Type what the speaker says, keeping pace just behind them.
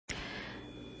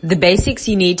The basics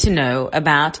you need to know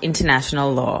about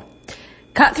international law.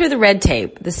 Cut through the red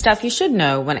tape, the stuff you should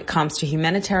know when it comes to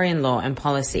humanitarian law and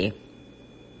policy.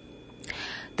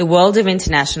 The world of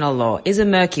international law is a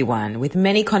murky one with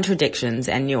many contradictions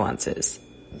and nuances.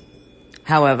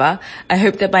 However, I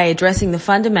hope that by addressing the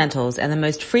fundamentals and the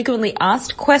most frequently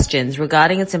asked questions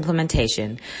regarding its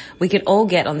implementation, we can all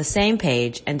get on the same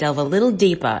page and delve a little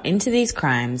deeper into these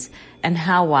crimes and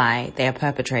why they are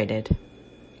perpetrated.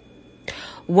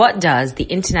 What does the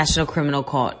International Criminal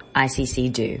Court,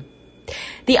 ICC, do?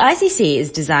 The ICC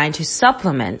is designed to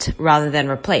supplement rather than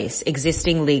replace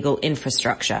existing legal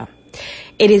infrastructure.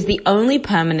 It is the only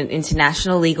permanent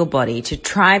international legal body to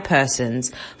try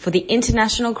persons for the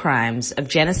international crimes of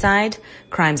genocide,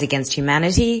 crimes against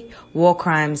humanity, war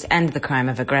crimes, and the crime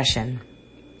of aggression.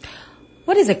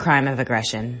 What is a crime of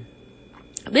aggression?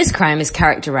 This crime is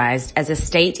characterized as a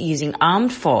state using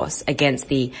armed force against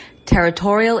the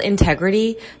territorial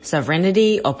integrity,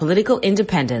 sovereignty, or political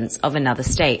independence of another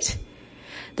state.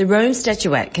 The Rome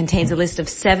Statute contains a list of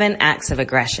 7 acts of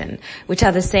aggression, which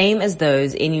are the same as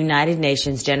those in United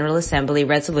Nations General Assembly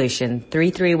Resolution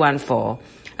 3314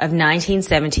 of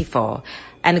 1974,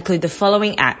 and include the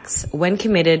following acts when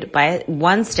committed by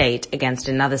one state against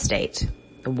another state.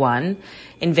 1.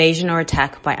 Invasion or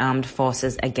attack by armed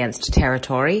forces against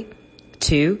territory.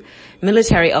 2.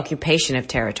 Military occupation of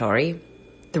territory.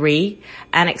 3.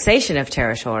 Annexation of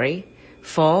territory.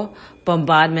 4.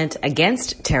 Bombardment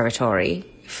against territory.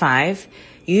 5.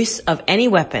 Use of any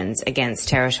weapons against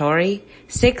territory.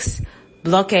 6.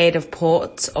 Blockade of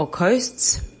ports or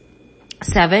coasts.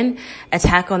 7.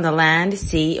 Attack on the land,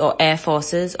 sea, or air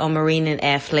forces or marine and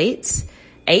air fleets.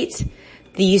 8.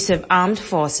 The use of armed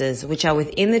forces which are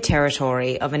within the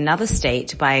territory of another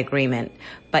state by agreement,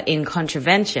 but in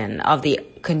contravention of the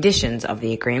conditions of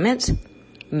the agreement.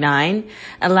 9.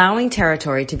 Allowing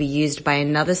territory to be used by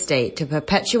another state to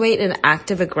perpetuate an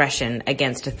act of aggression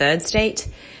against a third state.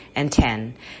 And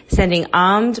 10. Sending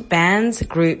armed bands,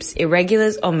 groups,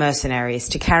 irregulars, or mercenaries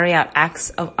to carry out acts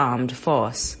of armed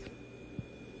force.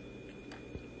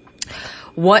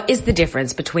 What is the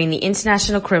difference between the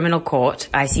International Criminal Court,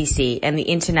 ICC, and the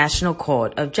International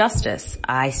Court of Justice,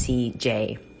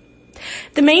 ICJ?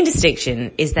 The main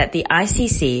distinction is that the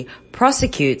ICC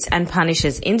prosecutes and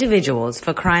punishes individuals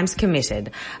for crimes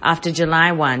committed after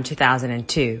July 1,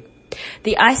 2002.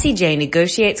 The ICJ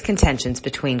negotiates contentions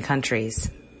between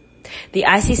countries. The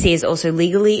ICC is also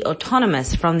legally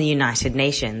autonomous from the United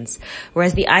Nations,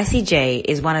 whereas the ICJ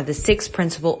is one of the 6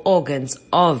 principal organs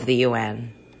of the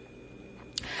UN.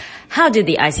 How did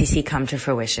the ICC come to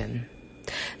fruition?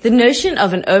 The notion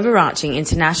of an overarching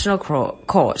international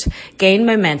court gained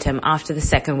momentum after the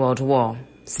Second World War.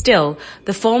 Still,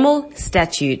 the formal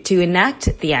statute to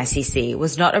enact the ICC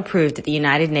was not approved at the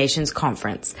United Nations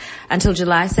Conference until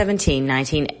July 17,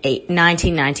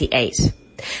 1998.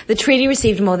 The treaty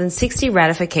received more than 60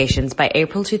 ratifications by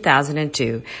April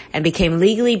 2002 and became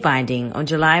legally binding on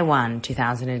July 1,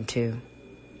 2002.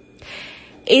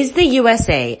 Is the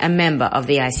USA a member of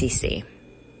the ICC?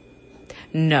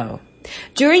 No.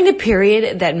 During the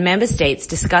period that member states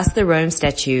discussed the Rome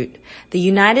Statute, the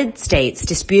United States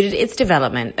disputed its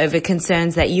development over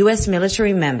concerns that U.S.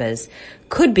 military members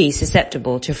could be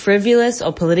susceptible to frivolous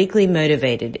or politically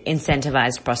motivated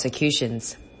incentivized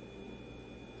prosecutions.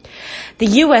 The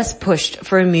U.S. pushed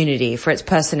for immunity for its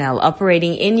personnel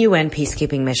operating in UN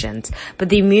peacekeeping missions, but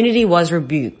the immunity was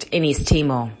rebuked in East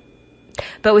Timor.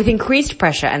 But with increased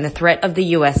pressure and the threat of the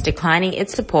U.S. declining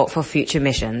its support for future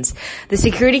missions, the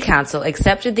Security Council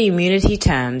accepted the immunity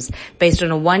terms based on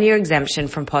a 1-year exemption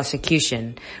from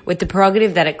prosecution, with the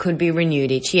prerogative that it could be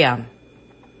renewed each year.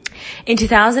 In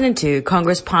 2002,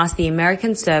 Congress passed the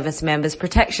American Service Members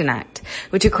Protection Act,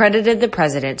 which accredited the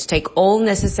President to take all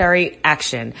necessary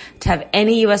action to have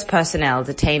any U.S. personnel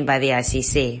detained by the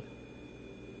ICC.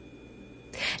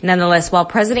 Nonetheless, while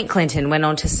President Clinton went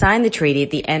on to sign the treaty at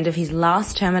the end of his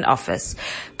last term in office,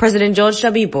 President George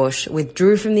W. Bush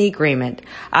withdrew from the agreement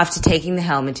after taking the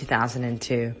helm in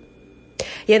 2002.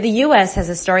 Yet the U.S. has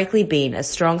historically been a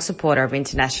strong supporter of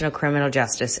international criminal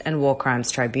justice and war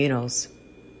crimes tribunals.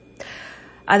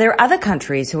 Are there other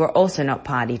countries who are also not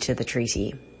party to the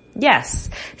treaty?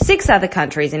 Yes, 6 other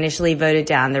countries initially voted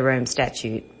down the Rome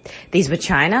Statute. These were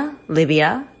China,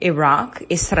 Libya, Iraq,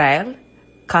 Israel,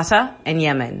 Qatar, and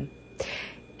Yemen.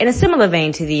 In a similar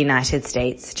vein to the United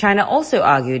States, China also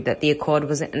argued that the accord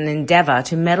was an endeavor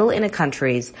to meddle in a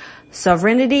country's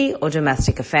sovereignty or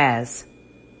domestic affairs.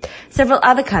 Several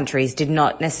other countries did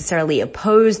not necessarily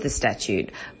oppose the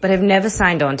statute, but have never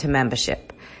signed on to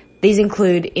membership. These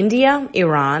include India,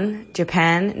 Iran,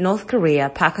 Japan, North Korea,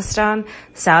 Pakistan,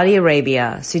 Saudi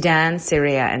Arabia, Sudan,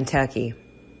 Syria, and Turkey.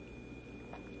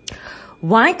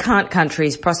 Why can't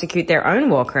countries prosecute their own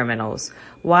war criminals?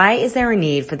 Why is there a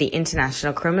need for the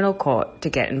International Criminal Court to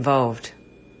get involved?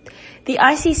 The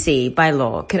ICC, by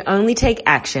law, can only take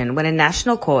action when a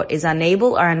national court is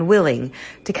unable or unwilling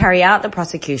to carry out the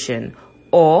prosecution,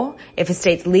 or if a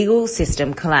state's legal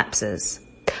system collapses.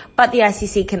 But the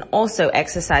ICC can also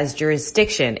exercise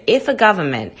jurisdiction if a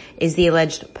government is the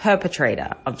alleged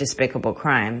perpetrator of despicable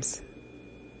crimes.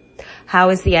 How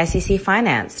is the ICC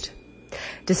financed?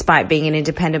 Despite being an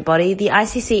independent body, the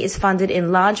ICC is funded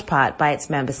in large part by its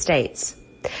member states.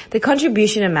 The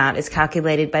contribution amount is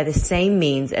calculated by the same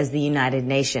means as the United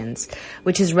Nations,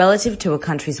 which is relative to a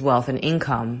country's wealth and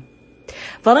income.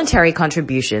 Voluntary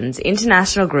contributions,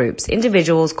 international groups,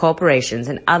 individuals, corporations,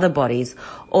 and other bodies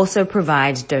also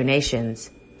provide donations,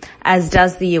 as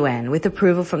does the UN, with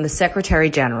approval from the Secretary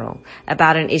General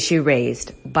about an issue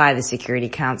raised by the Security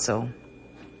Council.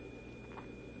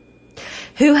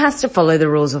 Who has to follow the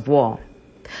rules of war?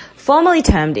 Formally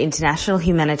termed International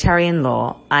Humanitarian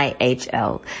Law,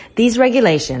 IHL, these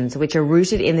regulations, which are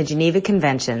rooted in the Geneva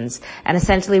Conventions and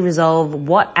essentially resolve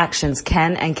what actions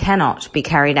can and cannot be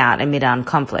carried out amid armed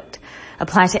conflict,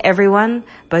 apply to everyone,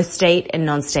 both state and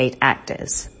non-state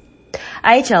actors.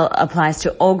 IHL applies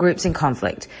to all groups in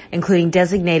conflict, including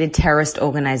designated terrorist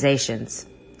organizations.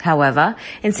 However,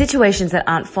 in situations that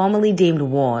aren't formally deemed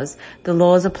wars, the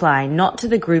laws apply not to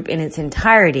the group in its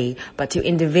entirety, but to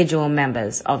individual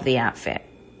members of the outfit.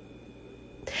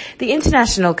 The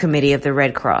International Committee of the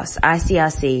Red Cross,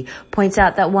 ICRC, points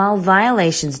out that while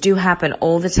violations do happen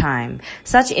all the time,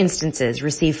 such instances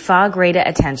receive far greater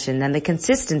attention than the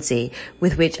consistency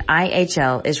with which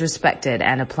IHL is respected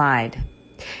and applied.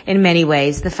 In many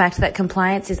ways, the fact that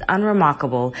compliance is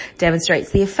unremarkable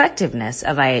demonstrates the effectiveness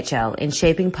of IHL in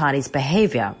shaping parties'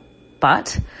 behavior.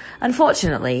 But,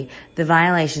 unfortunately, the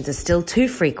violations are still too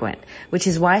frequent, which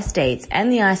is why states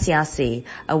and the ICRC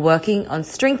are working on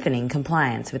strengthening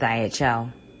compliance with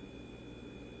IHL.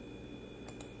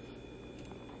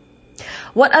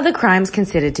 What are the crimes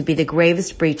considered to be the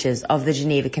gravest breaches of the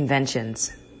Geneva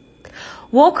Conventions?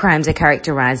 War crimes are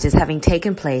characterized as having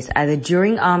taken place either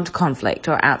during armed conflict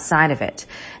or outside of it,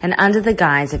 and under the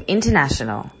guise of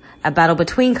international, a battle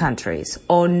between countries,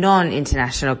 or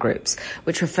non-international groups,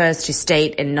 which refers to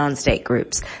state and non-state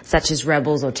groups, such as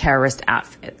rebels or terrorist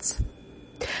outfits.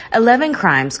 11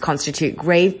 crimes constitute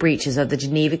grave breaches of the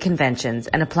Geneva Conventions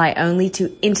and apply only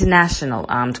to international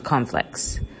armed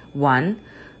conflicts. 1.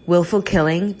 Willful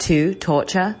killing. 2.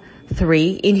 Torture.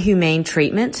 3. Inhumane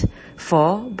treatment.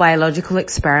 4. Biological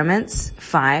experiments.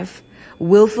 5.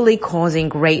 Willfully causing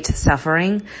great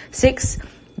suffering. 6.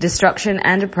 Destruction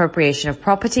and appropriation of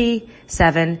property.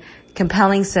 7.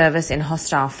 Compelling service in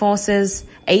hostile forces.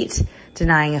 8.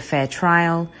 Denying a fair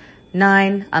trial.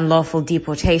 9. Unlawful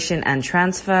deportation and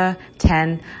transfer.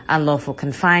 10. Unlawful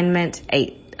confinement.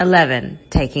 11.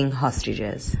 Taking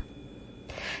hostages.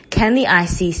 Can the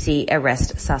ICC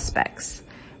arrest suspects?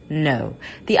 No.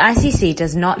 The ICC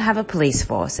does not have a police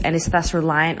force and is thus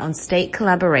reliant on state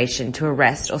collaboration to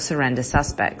arrest or surrender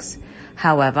suspects.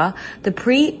 However, the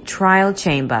pre-trial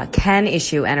chamber can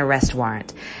issue an arrest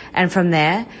warrant, and from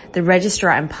there, the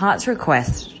registrar imparts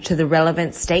requests to the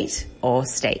relevant state or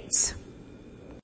states.